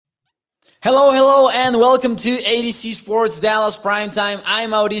Hello, and welcome to ADC Sports Dallas Primetime.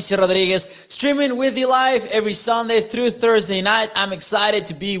 I'm Mauricio Rodriguez, streaming with you live every Sunday through Thursday night. I'm excited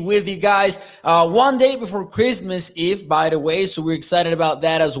to be with you guys one day before Christmas Eve, by the way, so we're excited about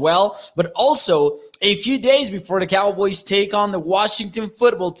that as well. But also a few days before the Cowboys take on the Washington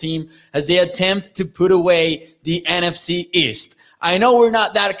football team as they attempt to put away the NFC East. I know we're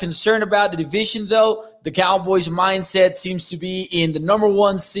not that concerned about the division, though. The Cowboys' mindset seems to be in the number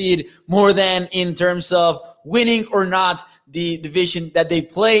one seed more than in terms of winning or not the division that they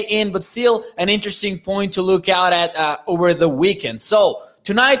play in, but still an interesting point to look out at over the weekend. So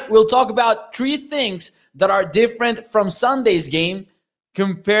tonight we'll talk about three things that are different from Sunday's game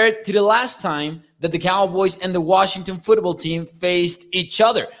compared to the last time that the Cowboys and the Washington football team faced each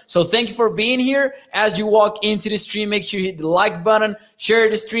other. So thank you for being here. As you walk into the stream, make sure you hit the like button, share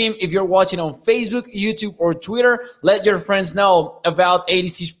the stream. If you're watching on Facebook, YouTube, or Twitter, let your friends know about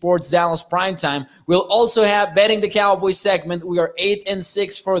ADC Sports Dallas Primetime. We'll also have Betting the Cowboys segment. We are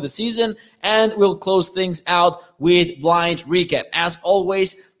 8-6 for the season, and we'll close things out with blind recap. As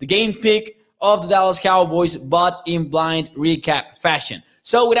always, the game pick of the Dallas Cowboys, but in blind recap fashion.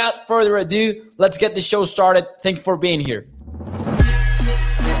 So without further ado, let's get the show started. Thank you for being here.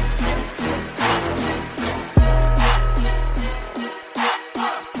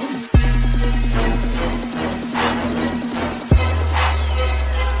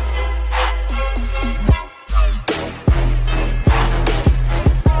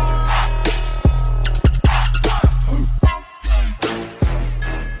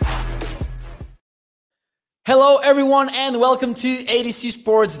 Hello, everyone, and welcome to ADC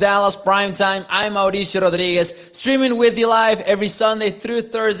Sports Dallas Primetime. I'm Mauricio Rodriguez, streaming with you live every Sunday through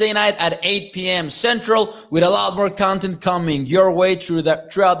Thursday night at 8 p.m. Central, with a lot more content coming your way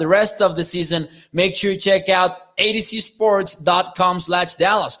throughout the rest of the season. Make sure you check out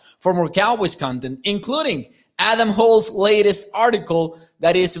adcsports.com/Dallas for more Cowboys content, including Adam Holt's latest article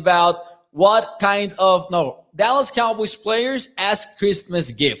that is about Dallas Cowboys players as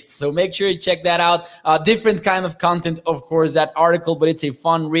Christmas gifts. So make sure you check that out. Different kind of content, of course, that article, but it's a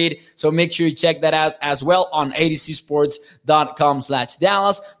fun read. So make sure you check that out as well on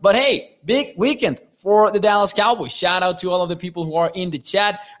adcsports.com/Dallas. But hey, big weekend for the Dallas Cowboys. Shout out to all of the people who are in the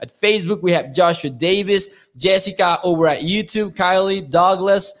chat. At Facebook, we have Joshua Davis, Jessica over at YouTube, Kylie,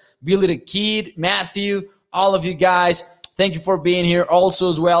 Douglas, Billy the Kid, Matthew, all of you guys. Thank you for being here. Also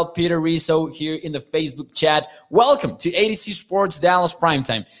as well, Peter Rizzo here in the Facebook chat. Welcome to ADC Sports Dallas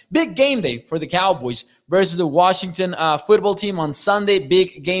Primetime. Big game day for the Cowboys versus the Washington football team on Sunday.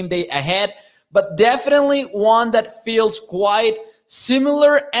 Big game day ahead, but definitely one that feels quite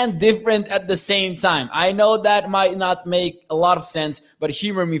similar and different at the same time. I know that might not make a lot of sense, but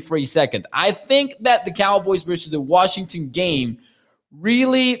humor me for a second. I think that the Cowboys versus the Washington game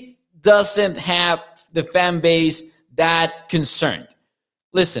really doesn't have the fan base that concerned.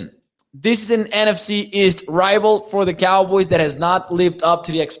 Listen, this is an NFC East rival for the Cowboys that has not lived up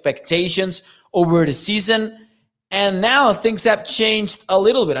to the expectations over the season. And now things have changed a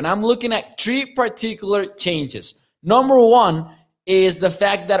little bit. And I'm looking at three particular changes. Number one is the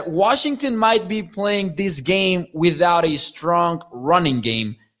fact that Washington might be playing this game without a strong running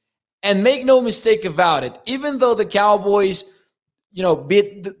game. And make no mistake about it, even though the Cowboys,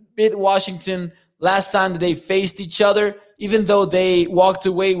 beat Washington last time that they faced each other, even though they walked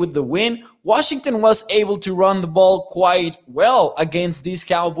away with the win, Washington was able to run the ball quite well against this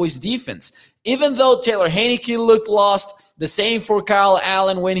Cowboys defense. Even though Taylor Heinicke looked lost, the same for Kyle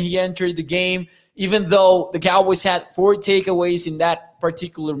Allen when he entered the game, even though the Cowboys had 4 takeaways in that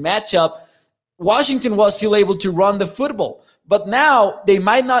particular matchup, Washington was still able to run the football. But now they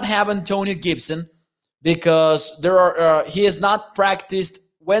might not have Antonio Gibson because he has not practiced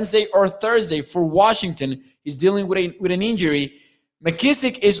Wednesday or Thursday for Washington. He's dealing with an injury.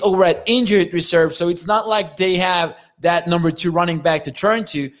 McKissick is over at injured reserve, so it's not like they have that number 2 running back to turn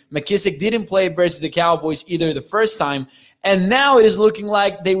to. McKissick didn't play versus the Cowboys either the first time, and now it is looking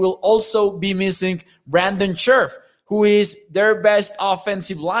like they will also be missing Brandon Scherff, who is their best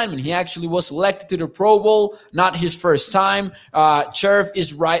offensive lineman. He actually was selected to the Pro Bowl, not his first time. Scherff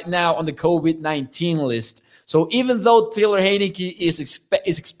is right now on the COVID-19 list. So even though Taylor Heinicke is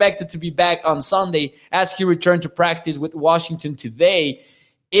expected to be back on Sunday as he returned to practice with Washington today,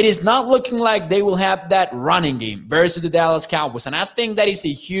 it is not looking like they will have that running game versus the Dallas Cowboys. And I think that is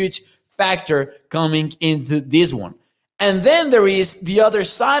a huge factor coming into this one. And then there is the other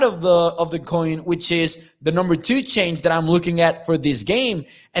side of the coin, which is the number 2 change that I'm looking at for this game.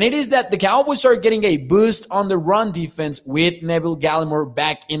 And it is that the Cowboys are getting a boost on the run defense with Neville Gallimore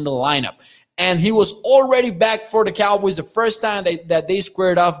back in the lineup. and he was already back for the Cowboys the first time that they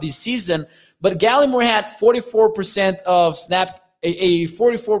squared off this season. But Gallimore had 44% of a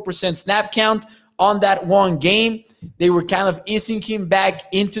 44% snap count on that one game. They were kind of easing him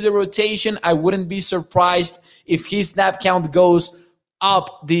back into the rotation. I wouldn't be surprised if his snap count goes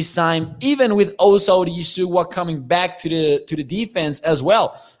up this time, even with Osa Odisuwa coming back to the defense as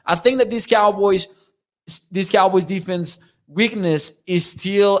well. I think that this Cowboys defense weakness is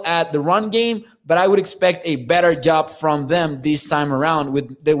still at the run game, but I would expect a better job from them this time around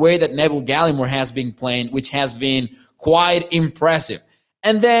with the way that Neville Gallimore has been playing, which has been quite impressive.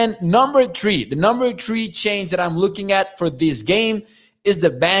 And then the number three change that I'm looking at for this game is the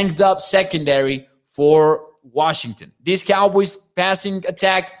banged up secondary for Washington. This Cowboys passing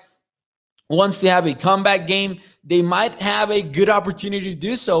attack wants to have a comeback game. They might have a good opportunity to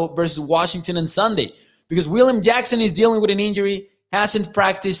do so versus Washington on Sunday because William Jackson is dealing with an injury, hasn't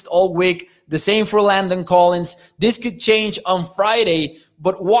practiced all week. The same for Landon Collins. This could change on Friday,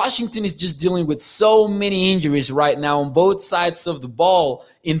 but Washington is just dealing with so many injuries right now on both sides of the ball.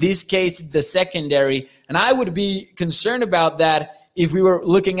 In this case, it's the secondary, and I would be concerned about that if we were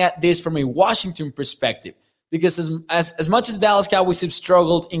looking at this from a Washington perspective. Because as much as the Dallas Cowboys have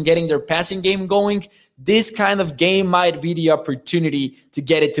struggled in getting their passing game going, this kind of game might be the opportunity to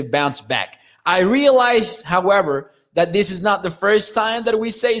get it to bounce back. I realize, however, that this is not the first time that we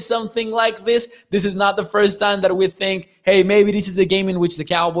say something like this. This is not the first time that we think, hey, maybe this is the game in which the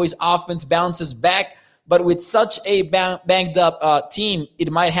Cowboys offense bounces back. But with such a banged up team,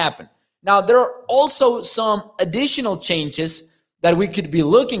 it might happen. Now, there are also some additional changes that we could be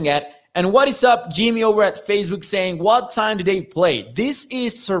looking at. And what is up, Jimmy over at Facebook saying, what time do they play? This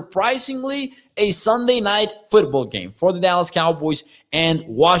is surprisingly a Sunday night football game for the Dallas Cowboys and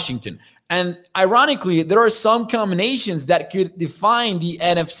Washington. And ironically, there are some combinations that could define the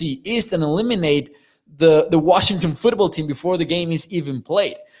NFC East and eliminate the Washington football team before the game is even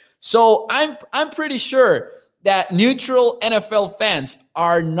played. So I'm pretty sure that neutral NFL fans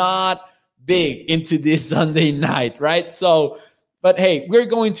are not big into this Sunday night, right? But hey, we're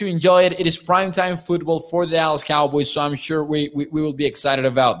going to enjoy it. It is primetime football for the Dallas Cowboys, so I'm sure we will be excited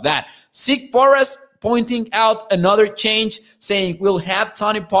about that. Sig Porras pointing out another change, saying we'll have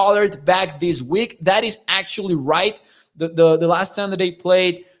Tony Pollard back this week. That is actually right. The last time that they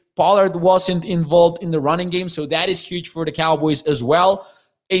played, Pollard wasn't involved in the running game, so that is huge for the Cowboys as well.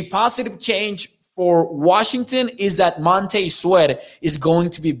 A positive change for Washington is that Montez Sweat is going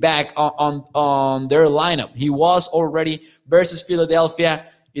to be back on their lineup. He was already versus Philadelphia.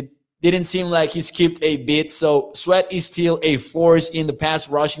 It didn't seem like he skipped a bit, so Sweat is still a force in the pass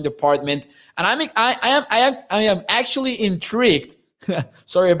rushing department. And I am actually intrigued.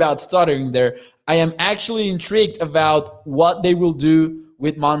 Sorry about stuttering there. I am actually intrigued about what they will do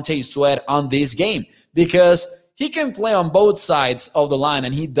with Montez Sweat on this game because he can play on both sides of the line,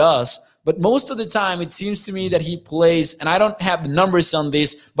 and he does. But most of the time, it seems to me that he plays, and I don't have the numbers on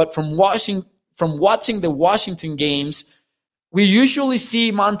this, but from watching the Washington games, we usually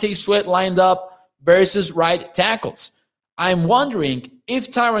see Montez Sweat lined up versus right tackles. I'm wondering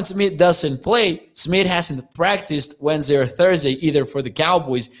if Tyron Smith doesn't play, Smith hasn't practiced Wednesday or Thursday either for the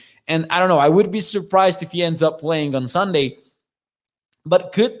Cowboys. And I don't know, I would be surprised if he ends up playing on Sunday.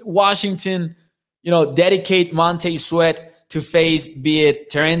 But could Washington, dedicate Montez Sweat to face be it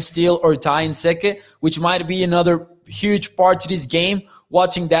Terrence Steele or Ty Nsekhe, which might be another huge part to this game,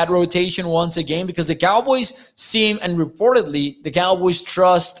 watching that rotation once again, because the Cowboys seem, and reportedly, the Cowboys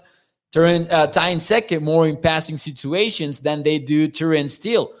trust Ty Nsekhe more in passing situations than they do Terrence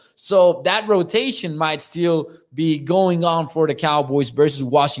Steele. So that rotation might still be going on for the Cowboys versus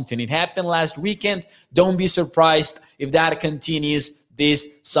Washington. It happened last weekend. Don't be surprised if that continues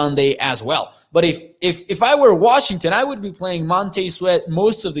this Sunday as well. But if I were Washington, I would be playing Montez Sweat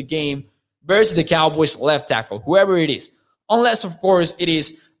most of the game versus the Cowboys left tackle, whoever it is. Unless, of course, it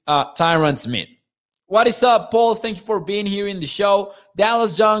is Tyron Smith. What is up, Paul? Thank you for being here in the show.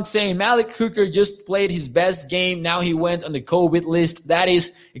 Dallas Junk saying Malik Hooker just played his best game. Now he went on the COVID list. That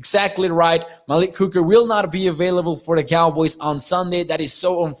is exactly right. Malik Hooker will not be available for the Cowboys on Sunday. That is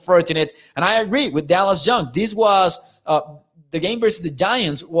so unfortunate. And I agree with Dallas Junk. This was the game versus the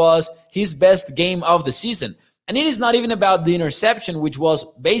Giants was his best game of the season. And it is not even about the interception, which was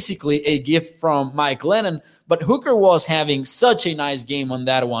basically a gift from Mike Lennon, but Hooker was having such a nice game on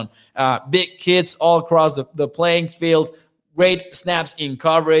that one. Big hits all across the playing field, great snaps in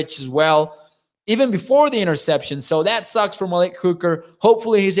coverage as well, even before the interception. So that sucks for Malik Hooker.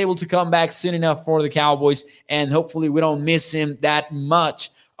 Hopefully he's able to come back soon enough for the Cowboys, and hopefully we don't miss him that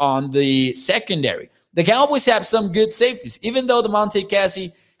much on the secondary. The Cowboys have some good safeties, even though the Monte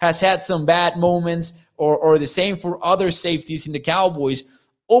Cassie has had some bad moments, or the same for other safeties in the Cowboys.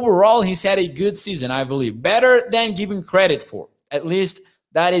 Overall, he's had a good season, I believe. Better than given credit for. At least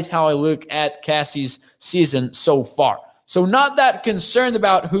that is how I look at Cassie's season so far. So not that concerned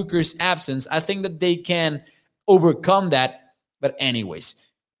about Hooker's absence. I think that they can overcome that. But anyways,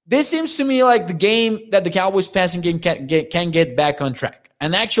 this seems to me like the game that the Cowboys passing game can get back on track.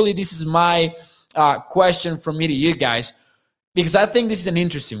 And actually, this is my question from me to you guys, because I think this is an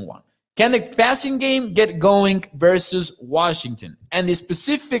interesting one. Can the passing game get going versus Washington? And the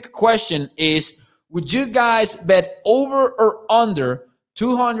specific question is, would you guys bet over or under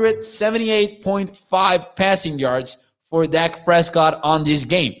 278.5 passing yards for Dak Prescott on this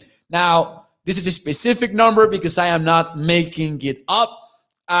game? Now, this is a specific number because I am not making it up.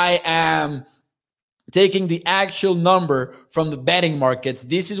 I am taking the actual number from the betting markets.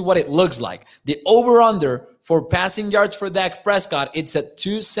 This is what it looks like. The over-under for passing yards for Dak Prescott, it's at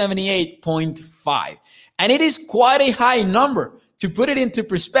 278.5. And it is quite a high number. To put it into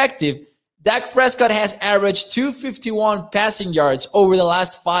perspective, Dak Prescott has averaged 251 passing yards over the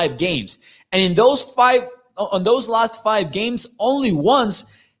last 5 games. And in those last 5 games, only once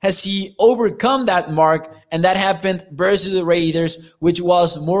has he overcome that mark, and that happened versus the Raiders, which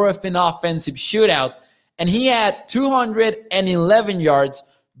was more of an offensive shootout. And he had 211 yards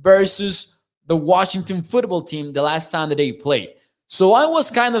versus the Washington football team the last time that they played. So I was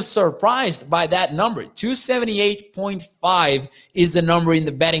kind of surprised by that number. 278.5 is the number in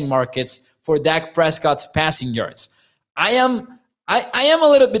the betting markets for Dak Prescott's passing yards. I am a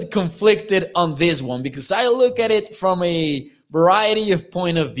little bit conflicted on this one because I look at it from a variety of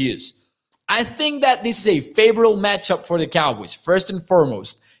point of views. I think that this is a favorable matchup for the Cowboys, first and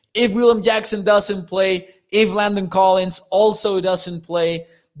foremost. If William Jackson doesn't play, if Landon Collins also doesn't play,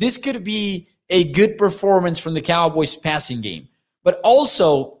 this could be a good performance from the Cowboys passing game. But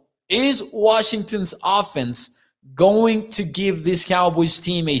also, is Washington's offense going to give this Cowboys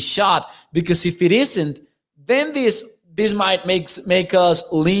team a shot? Because if it isn't, then this might make us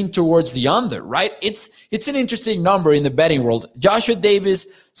lean towards the under, right? It's an interesting number in the betting world. Joshua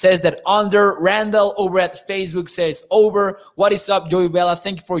Davis says that under. Randall over at Facebook says over. What is up, Joey Bella?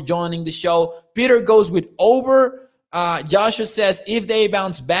 Thank you for joining the show. Peter goes with over. Joshua says if they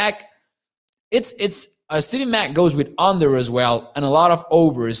bounce back, it's Stevie Mack goes with under as well, and a lot of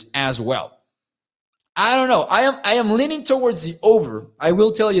overs as well. I don't know. I am leaning towards the over. I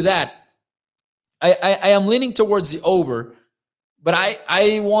will tell you that. I am leaning towards the over, but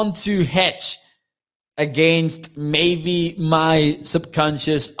I want to hedge against maybe my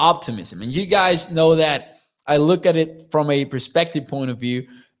subconscious optimism. And you guys know that I look at it from a perspective point of view,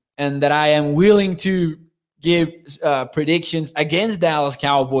 and that I am willing to give predictions against Dallas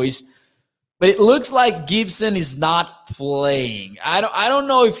Cowboys. But it looks like Gibson is not playing. I don't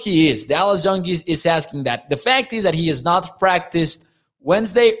know if he is. Dallas Junkies is asking that. The fact is that he has not practiced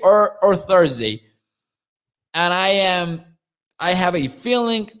Wednesday or Thursday. And I have a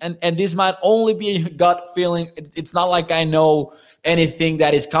feeling, and this might only be a gut feeling. It's not like I know anything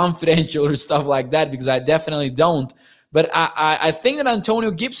that is confidential or stuff like that, because I definitely don't. But I think that Antonio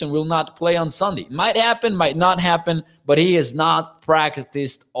Gibson will not play on Sunday. Might happen, might not happen, but he has not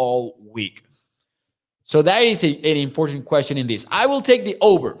practiced all week. So that is an important question in this. I will take the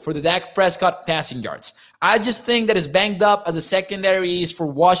over for the Dak Prescott passing yards. I just think that as banged up as a secondary is for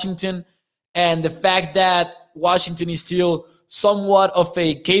Washington, and the fact that Washington is still somewhat of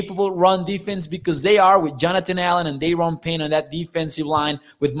a capable run defense, because they are with Jonathan Allen and Daron Payne on that defensive line,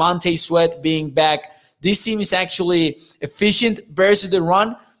 with Montez Sweat being back. This team is actually efficient versus the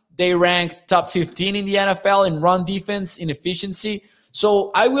run. They rank top 15 in the NFL in run defense in efficiency.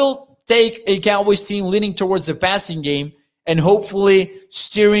 So I will take a Cowboys team leaning towards the passing game and hopefully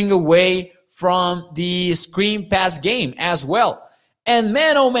steering away from the screen pass game as well. And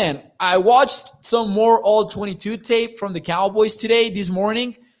man, oh man, I watched some more All-22 tape from the Cowboys this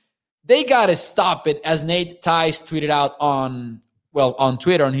morning. They got to stop it, as Nate Tice tweeted out on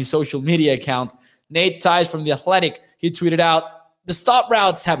Twitter, on his social media account. Nate Tice from The Athletic, he tweeted out, the stop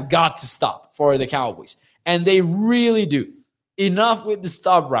routes have got to stop for the Cowboys. And they really do. Enough with the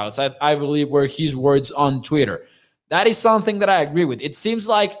stop routes, I believe, were his words on Twitter. That is something that I agree with. It seems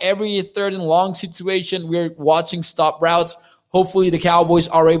like every third and long situation, we're watching stop routes. Hopefully the Cowboys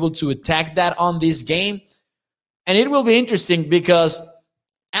are able to attack that on this game. And it will be interesting because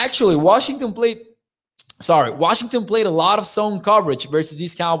actually Washington played a lot of zone coverage versus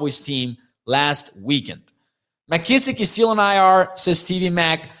this Cowboys team last weekend. McKissick is still on IR, says Stevie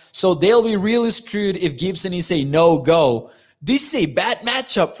Mack, so they'll be really screwed if Gibson is a no-go. This is a bad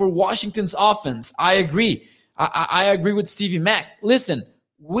matchup for Washington's offense. I agree. I agree with Stevie Mack. Listen,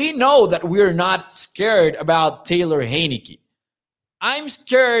 we know that we're not scared about Taylor Heineke. I'm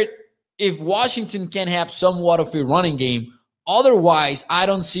scared if Washington can have somewhat of a running game. Otherwise, I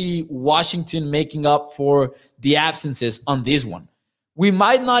don't see Washington making up for the absences on this one. We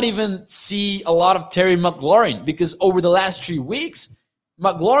might not even see a lot of Terry McLaurin because over the last 3 weeks,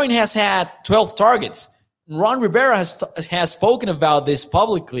 McLaurin has had 12 targets. Ron Rivera has spoken about this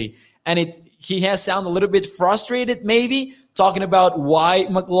publicly, and he has sounded a little bit frustrated maybe, talking about why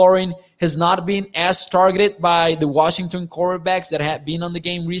McLaurin has not been as targeted by the Washington quarterbacks that have been on the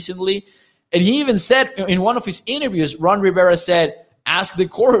game recently. And he even said in one of his interviews, Ron Rivera said, ask the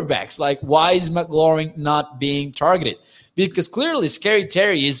quarterbacks, like, why is McLaurin not being targeted? Because clearly Scary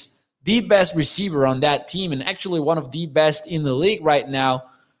Terry is the best receiver on that team and actually one of the best in the league right now.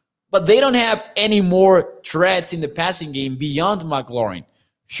 But they don't have any more threats in the passing game beyond McLaurin.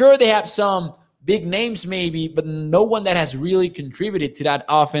 Sure, they have some big names maybe, but no one that has really contributed to that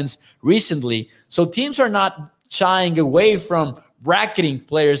offense recently. So teams are not shying away from bracketing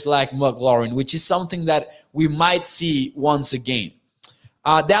players like McLaurin, which is something that we might see once again.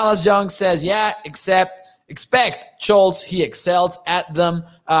 Dallas Young says, yeah, expect Schultz. He excels at them.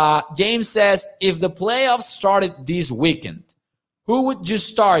 James says, if the playoffs started this weekend, who would you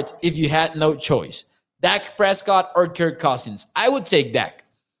start if you had no choice? Dak Prescott or Kirk Cousins? I would take Dak.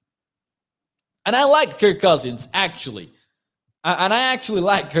 And I like Kirk Cousins, actually. And I actually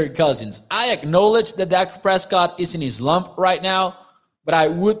like Kirk Cousins. I acknowledge that Dak Prescott is in his lump right now, but I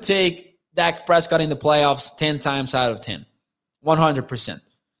would take Dak Prescott in the playoffs 10 times out of 10. 100%.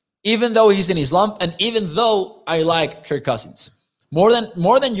 Even though he's in his lump, and even though I like Kirk Cousins. More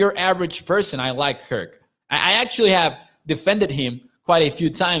than your average person, I like Kirk. I actually have defended him quite a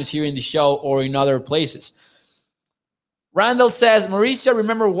few times here in the show or in other places. Randall says, Mauricio,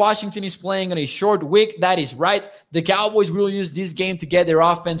 remember Washington is playing on a short week. That is right. The Cowboys will use this game to get their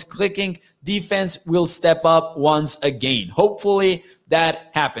offense clicking. Defense will step up once again. Hopefully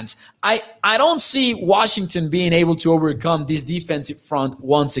that happens. I don't see Washington being able to overcome this defensive front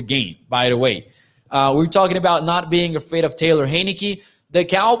once again, by the way. We're talking about not being afraid of Taylor Heineke. The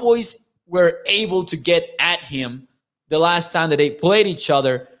Cowboys were able to get at him the last time that they played each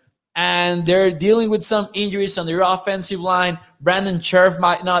other. And they're dealing with some injuries on their offensive line. Brandon Scherf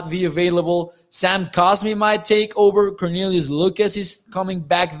might not be available. Sam Cosmi might take over. Cornelius Lucas is coming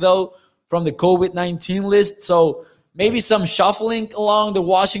back, though, from the COVID-19 list. So maybe some shuffling along the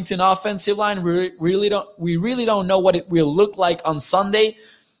Washington offensive line. We really don't know what it will look like on Sunday.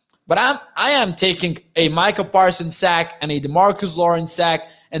 But I am taking a Micah Parsons sack and a DeMarcus Lawrence sack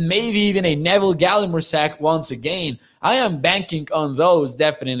and maybe even a Neville Gallimore sack once again. I am banking on those,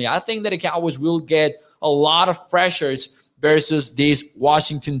 definitely. I think that the Cowboys will get a lot of pressures versus this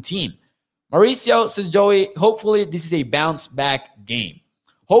Washington team. Mauricio says, Joey, hopefully this is a bounce-back game.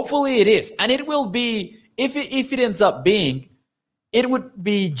 Hopefully it is. And it will be, if it ends up being, it would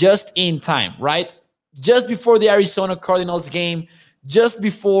be just in time, right? Just before the Arizona Cardinals game, just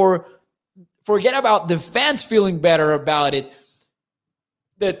before, forget about the fans feeling better about it,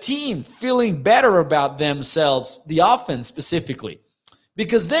 the team feeling better about themselves, the offense specifically,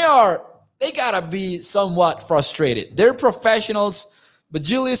 because they gotta be somewhat frustrated. They're professionals, but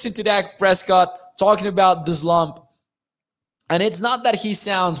you listen to Dak Prescott talking about the slump, and it's not that he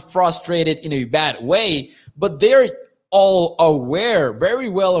sounds frustrated in a bad way, but they're all aware, very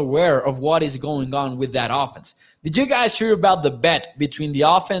well aware of what is going on with that offense. Did you guys hear about the bet between the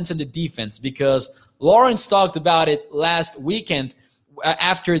offense and the defense? Because Lawrence talked about it last weekend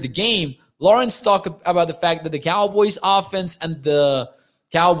after the game. Lawrence talked about the fact that the Cowboys offense and the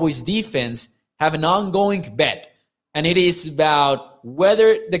Cowboys defense have an ongoing bet. And it is about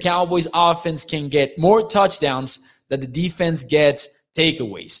whether the Cowboys offense can get more touchdowns than the defense gets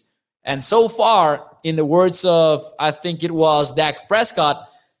takeaways. And so far, in the words of, I think it was Dak Prescott,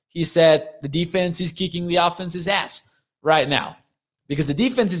 he said the defense is kicking the offense's ass right now because the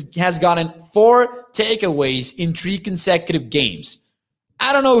defense has gotten 4 takeaways in 3 consecutive games.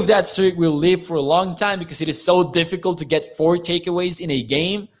 I don't know if that streak will live for a long time because it is so difficult to get 4 takeaways in a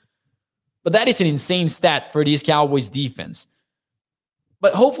game, but that is an insane stat for this Cowboys defense.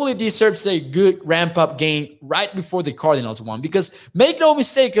 But hopefully this serves a good ramp-up game right before the Cardinals one. Because make no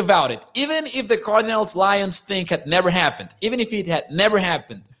mistake about it, even if the Cardinals-Lions thing had never happened, even if it had never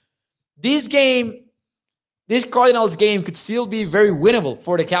happened, this Cardinals game could still be very winnable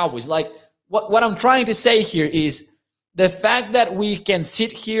for the Cowboys. Like, what I'm trying to say here is the fact that we can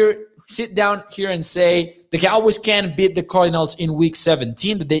sit down here and say the Cowboys can beat the Cardinals in Week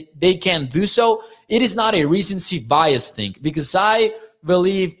 17, that they can do so, it is not a recency bias thing. Because I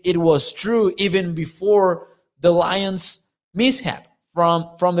believe it was true even before the Lions mishap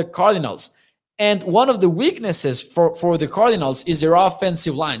from the Cardinals. And one of the weaknesses for the Cardinals is their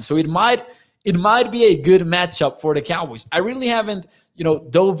offensive line. So it might be a good matchup for the Cowboys. I really haven't,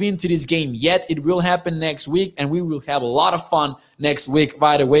 dove into this game yet. It will happen next week, and we will have a lot of fun next week,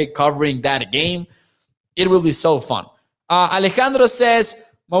 by the way, covering that game. It will be so fun. Alejandro says,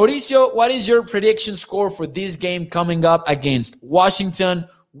 Mauricio, what is your prediction score for this game coming up against Washington?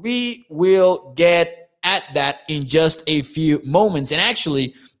 We will get at that in just a few moments. And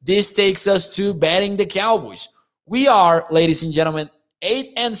actually, this takes us to betting the Cowboys. We are, ladies and gentlemen,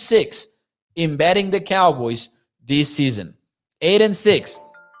 8-6 in betting the Cowboys this season. 8-6.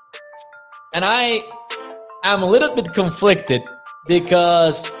 And I am a little bit conflicted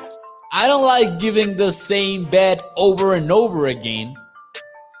because I don't like giving the same bet over and over again.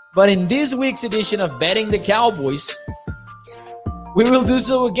 But in this week's edition of Betting the Cowboys, we will do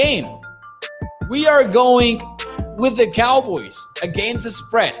so again. We are going with the Cowboys against the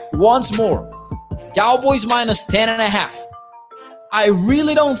spread once more. Cowboys minus 10.5. I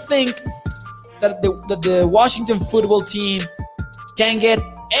really don't think that the Washington football team can get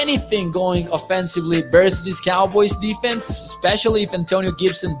anything going offensively versus this Cowboys defense, especially if Antonio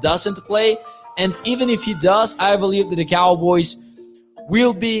Gibson doesn't play. And even if he does, I believe that the Cowboys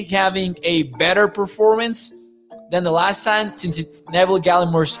will be having a better performance than the last time, since it's Neville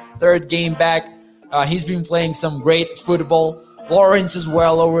Gallimore's third game back. He's been playing some great football. Lawrence as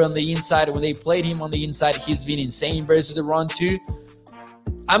well over on the inside. When they played him on the inside, he's been insane versus the run too.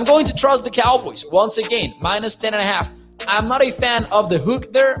 I'm going to trust the Cowboys once again, minus 10.5. I'm not a fan of the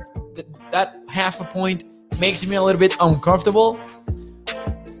hook there. That half a point makes me a little bit uncomfortable.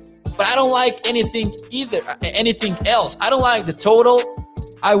 But I don't like anything else. I don't like the total.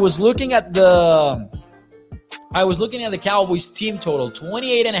 I was looking at the Cowboys team total,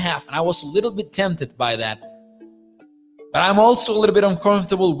 28.5, and I was a little bit tempted by that. But I'm also a little bit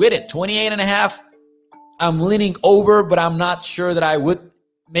uncomfortable with it. 28.5, I'm leaning over, but I'm not sure that I would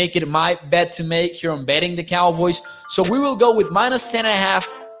make it my bet to make here on Betting the Cowboys. So we will go with minus 10.5.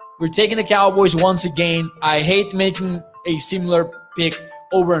 We're taking the Cowboys once again. I hate making a similar pick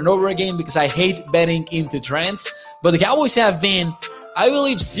over and over again because I hate betting into trends. But the Cowboys have been, I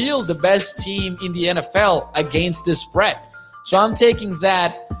believe, still the best team in the NFL against the spread. So I'm taking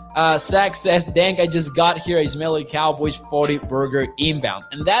that. Zach says, dang, I just got here a smelly Cowboys 40 burger inbound.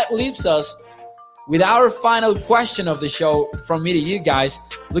 And that leaves us with our final question of the show from me to you guys.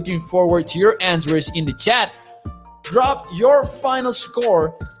 Looking forward to your answers in the chat. Drop your final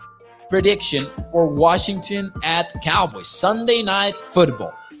score prediction for Washington at Cowboys Sunday Night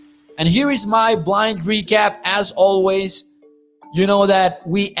Football. And here is my blind recap. As always, you know that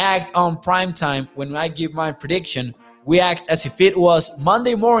we act on prime time. When I give my prediction, we act as if it was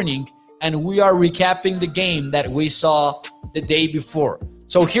Monday morning and we are recapping the game that we saw the day before.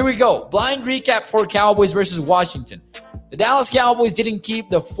 So here we go. Blind recap for Cowboys versus Washington. The Dallas Cowboys didn't keep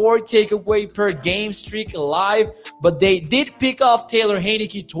the 4 takeaway per game streak alive, but they did pick off Taylor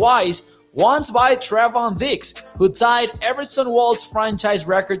Heinicke twice, once by Trevon Diggs, who tied Everson Walls' franchise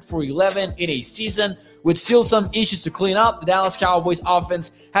record for 11 in a season. With still some issues to clean up, the Dallas Cowboys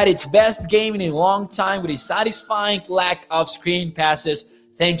offense had its best game in a long time with a satisfying lack of screen passes.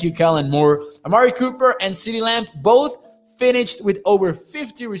 Thank you, Kellen Moore. Amari Cooper and CeeDee Lamb both finished with over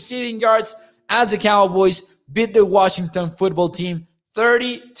 50 receiving yards as the Cowboys beat the Washington football team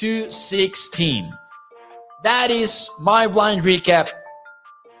 30-16. That is my blind recap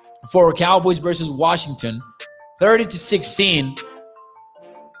for Cowboys versus Washington, 30-16.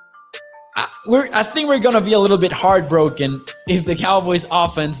 I think we're going to be a little bit heartbroken if the Cowboys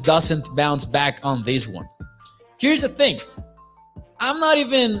offense doesn't bounce back on this one. Here's the thing. I'm not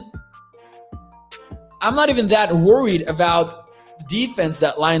even that worried about the defense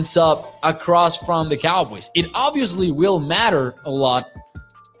that lines up across from the Cowboys. It obviously will matter a lot.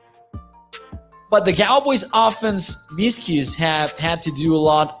 But the Cowboys offense miscues have had to do a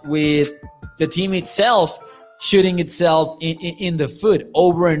lot with the team itself shooting itself in the foot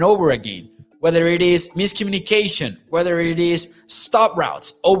over and over again. Whether it is miscommunication, whether it is stop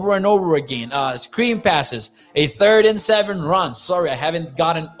routes over and over again, screen passes, a 3rd and 7 run. Sorry, I haven't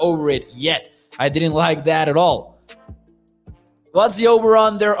gotten over it yet. I didn't like that at all. What's the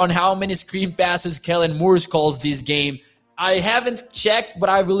over-under on how many screen passes Kellen Moore calls this game? I haven't checked, but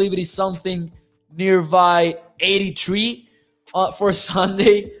I believe it is something nearby 83 for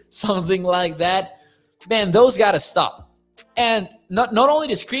Sunday, something like that. Man, those got to stop. And not only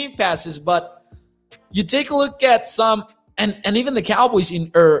the screen passes, but you take a look at some, and even the Cowboys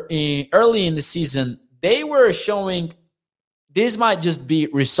early in the season, they were showing, this might just be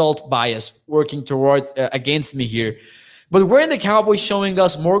result bias working towards against me here, But weren't the Cowboys showing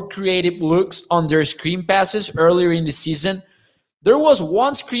us more creative looks on their screen passes earlier in the season? There was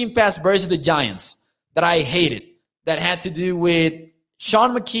one screen pass versus the Giants that I hated that had to do with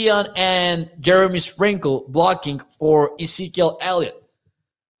Sean McKeon and Jeremy Sprinkle blocking for Ezekiel Elliott.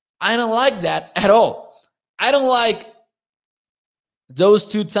 I don't like that at all. I don't like those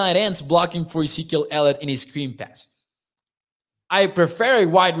two tight ends blocking for Ezekiel Elliott in his screen pass. I prefer a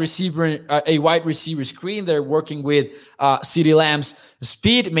wide receiver screen. They're working with CeeDee Lamb's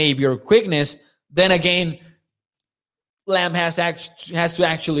speed, maybe, or quickness. Then again, Lamb has to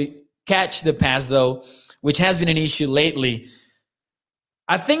actually catch the pass, though, which has been an issue lately.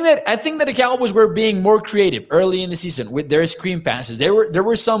 I think that the Cowboys were being more creative early in the season with their screen passes. There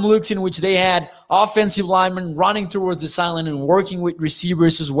were some looks in which they had offensive linemen running towards the sideline and working with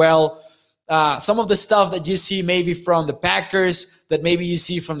receivers as well. Some of the stuff that you see maybe from the Packers, that maybe you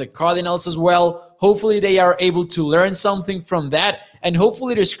see from the Cardinals as well. Hopefully they are able to learn something from that, and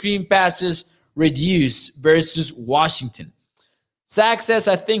hopefully their screen passes reduce versus Washington. Zach says,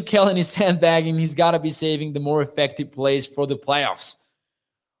 I think Kellen is sandbagging. He's got to be saving the more effective plays for the playoffs.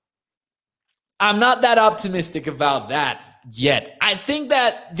 I'm not that optimistic about that yet. I think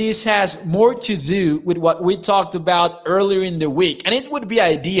that this has more to do with what we talked about earlier in the week, and it would be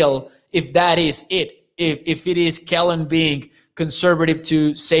ideal if that is it. If it is Kellen being conservative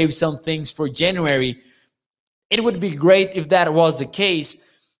to save some things for January, it would be great if that was the case.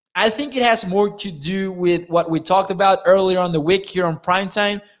 I think it has more to do with what we talked about earlier on the week here on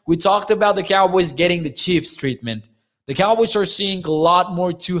Primetime. We talked about the Cowboys getting the Chiefs treatment. The Cowboys are seeing a lot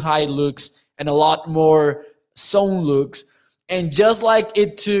more too high looks and a lot more zone looks. And just like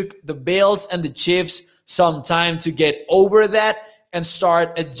it took the Bills and the Chiefs some time to get over that and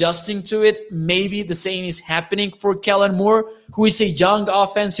start adjusting to it, maybe the same is happening for Kellen Moore, who is a young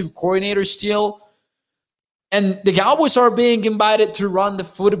offensive coordinator still. And the Cowboys are being invited to run the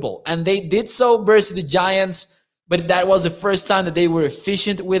football. And they did so versus the Giants, but that was the first time that they were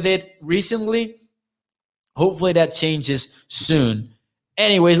efficient with it recently. Hopefully that changes soon.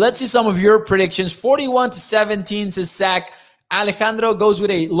 Anyways, let's see some of your predictions. 41-17 says Zach. Alejandro goes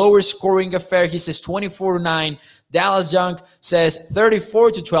with a lower scoring affair. He says 24-9. Dallas Junk says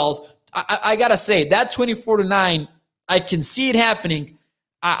 34-12. I got to say, that 24-9, I can see it happening.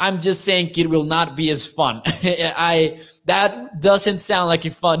 I'm just saying it will not be as fun. That doesn't sound like a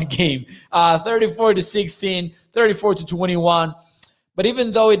fun game. 34-16, 34-21. But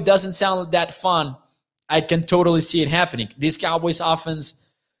even though it doesn't sound that fun, I can totally see it happening. This Cowboys offense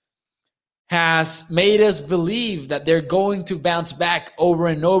has made us believe that they're going to bounce back over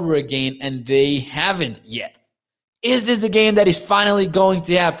and over again, and they haven't yet. Is this the game that is finally going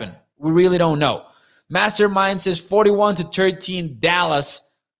to happen? We really don't know. Mastermind says 41-13 Dallas.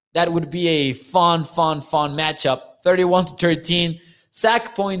 That would be a fun matchup. 31-13.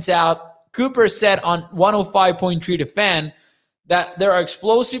 Zach points out, Cooper said on 105.3 The Fan that there are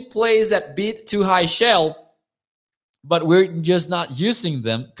explosive plays that beat too high shell, but we're just not using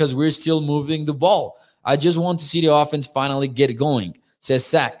them because we're still moving the ball. I just want to see the offense finally get going, says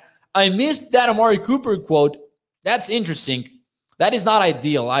Zach. I missed that Amari Cooper quote. That's interesting. That is not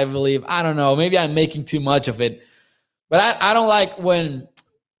ideal, I believe. I don't know. Maybe I'm making too much of it. But I don't like when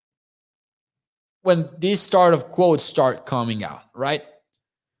these start of quotes start coming out, right?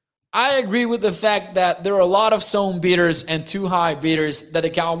 I agree with the fact that there are a lot of zone beaters and too high beaters that the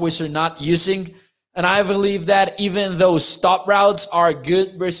Cowboys are not using. And I believe that even though stop routes are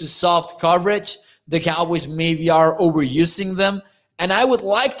good versus soft coverage, the Cowboys maybe are overusing them. And I would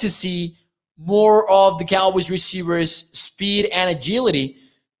like to see more of the Cowboys receivers' speed and agility,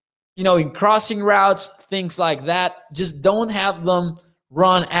 in crossing routes, things like that. Just don't have them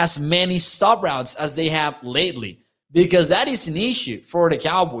run as many stop routes as they have lately, because that is an issue for the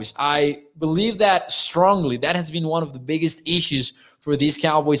Cowboys. I believe that strongly. That has been one of the biggest issues for this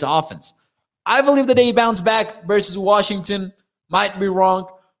Cowboys offense. I believe that they bounce back versus Washington. Might be wrong.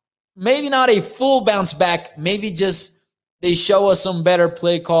 Maybe not a full bounce back. Maybe just they show us some better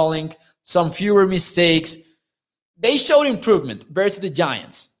play calling, some fewer mistakes. They showed improvement versus the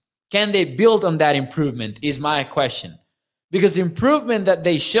Giants. Can they build on that improvement is my question. Because the improvement that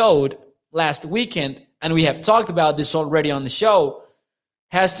they showed last weekend, and we have talked about this already on the show,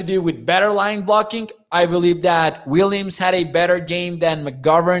 has to do with better line blocking. I believe that Williams had a better game than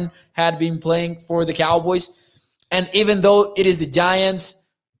McGovern had been playing for the Cowboys. And even though it is the Giants,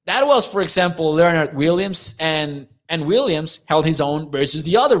 that was, for example, Leonard Williams, and Williams held his own versus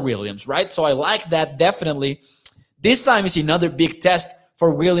the other Williams, right? So I like that definitely. This time is another big test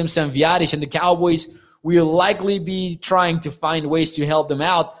for Williams and Viatis, and the Cowboys will likely be trying to find ways to help them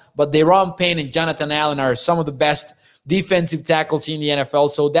out. But Deron Payne and Jonathan Allen are some of the best defensive tackles in the NFL.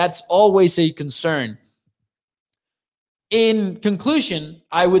 So that's always a concern. In conclusion,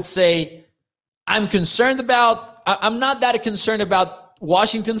 I would say I'm not that concerned about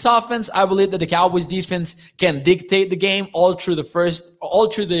Washington's offense. I believe that the Cowboys defense can dictate the game all of the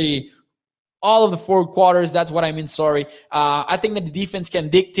 4 quarters. That's what I mean. Sorry. I think that the defense can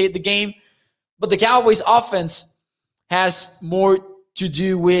dictate the game, but the Cowboys offense has more to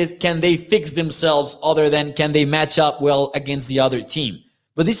do with can they fix themselves other than can they match up well against the other team.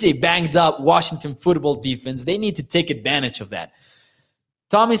 But this is a banged up Washington football defense. They need to take advantage of that.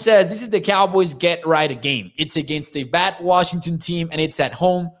 Tommy says, this is the Cowboys get right game. It's against a bad Washington team, and it's at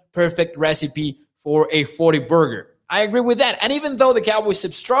home. Perfect recipe for a 40 burger. I agree with that. And even though the Cowboys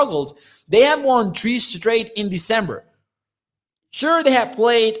have struggled, they have won 3 straight in December. Sure, they have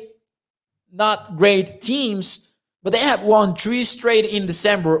played not great teams, but they have won 3 straight in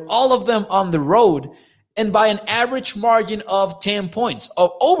December, all of them on the road, and by an average margin of 10 points,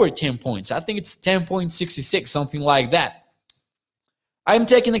 of over 10 points. I think it's 10.66, something like that. I'm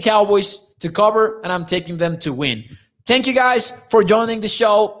taking the Cowboys to cover, and I'm taking them to win. Thank you guys for joining the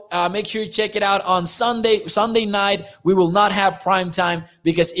show. Make sure you check it out on Sunday night. We will not have prime time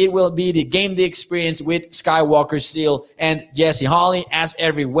because it will be the game day experience with Skywalker Steele and Jesse Holley as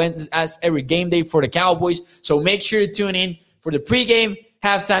every game day for the Cowboys. So make sure to tune in for the pregame,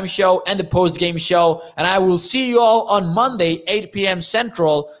 halftime show, and the postgame show. And I will see you all on Monday, 8 p.m.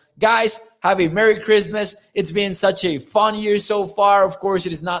 Central. Guys, have a Merry Christmas. It's been such a fun year so far. Of course,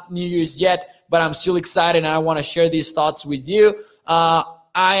 it is not New Year's yet, but I'm still excited, and I want to share these thoughts with you. I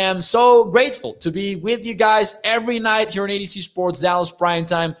am so grateful to be with you guys every night here on ADC Sports Dallas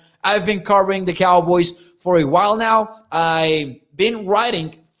Primetime. I've been covering the Cowboys for a while now. I've been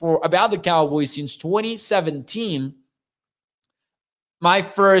writing about the Cowboys since 2017. My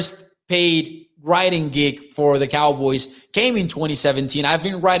first paid writing gig for the Cowboys came in 2017. I've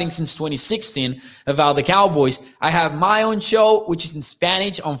been writing since 2016 about the Cowboys. I have my own show, which is in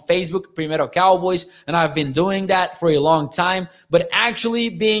Spanish on Facebook, Primero Cowboys, and I've been doing that for a long time, but actually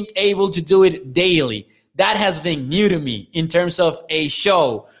being able to do it daily, that has been new to me in terms of a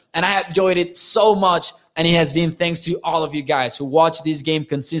show, and I have enjoyed it so much. And it has been thanks to all of you guys who watch this game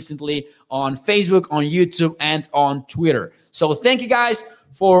consistently on Facebook, on YouTube, and on Twitter. So thank you guys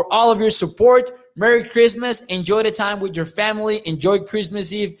for all of your support. Merry Christmas. Enjoy the time with your family. Enjoy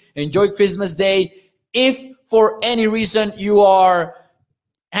Christmas Eve. Enjoy Christmas Day. If for any reason you are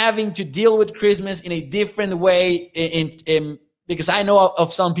having to deal with Christmas in a different way, because I know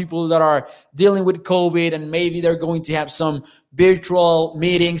of some people that are dealing with COVID and maybe they're going to have some virtual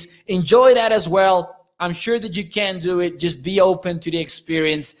meetings, enjoy that as well. I'm sure that you can do it. Just be open to the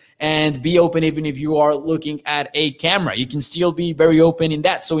experience and be open even if you are looking at a camera. You can still be very open in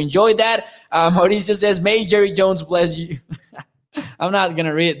that. So enjoy that. Mauricio says, may Jerry Jones bless you. I'm not going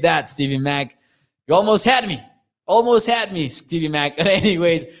to read that, Stevie Mac. You almost had me. Stevie Mac. But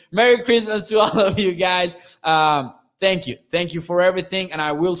anyways, Merry Christmas to all of you guys. Thank you. Thank you for everything. And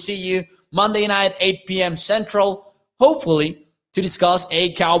I will see you Monday night, 8 p.m. Central, hopefully to discuss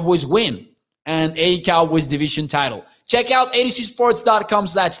a Cowboys win and a Cowboys division title. Check out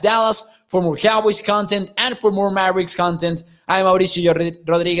adcsports.com/Dallas for more Cowboys content and for more Mavericks content. I'm Mauricio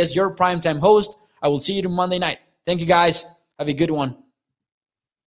Rodriguez, your primetime host. I will see you Monday night. Thank you, guys. Have a good one.